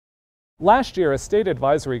Last year, a state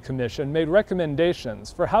advisory commission made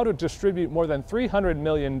recommendations for how to distribute more than $300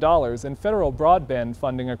 million in federal broadband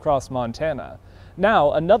funding across Montana.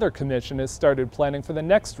 Now, another commission has started planning for the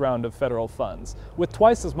next round of federal funds, with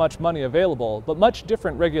twice as much money available, but much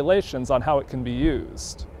different regulations on how it can be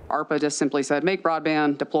used. ARPA just simply said, make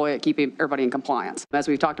broadband, deploy it, keep everybody in compliance. As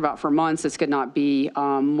we've talked about for months, this could not be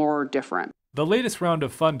more different. The latest round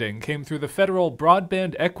of funding came through the federal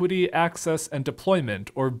Broadband Equity, Access, and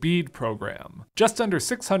Deployment, or BEAD program. Just under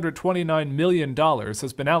 $629 million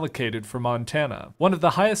has been allocated for Montana, one of the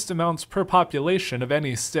highest amounts per population of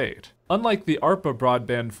any state. Unlike the ARPA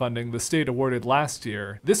broadband funding the state awarded last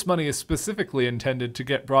year, this money is specifically intended to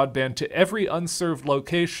get broadband to every unserved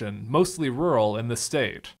location, mostly rural, in the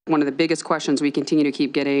state. One of the biggest questions we continue to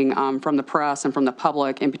keep getting from the press and from the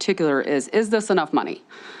public in particular is this enough money?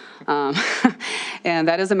 And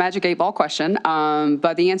that is a magic 8-ball question,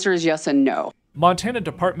 but the answer is yes and no. Montana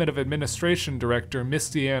Department of Administration Director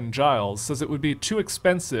Misty Ann Giles says it would be too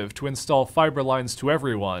expensive to install fiber lines to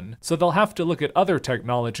everyone, so they'll have to look at other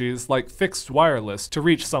technologies like fixed wireless to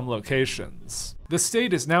reach some locations. The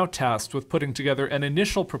state is now tasked with putting together an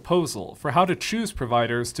initial proposal for how to choose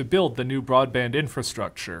providers to build the new broadband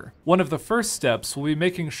infrastructure. One of the first steps will be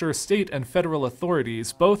making sure state and federal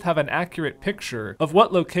authorities both have an accurate picture of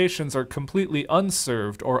what locations are completely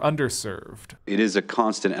unserved or underserved. It is a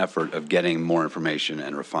constant effort of getting more information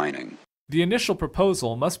and refining. The initial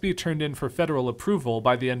proposal must be turned in for federal approval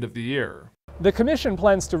by the end of the year. The Commission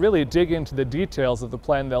plans to really dig into the details of the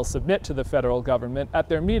plan they'll submit to the federal government at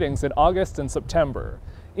their meetings in August and September.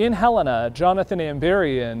 In Helena, Jonathan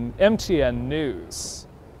Amberian, MTN News.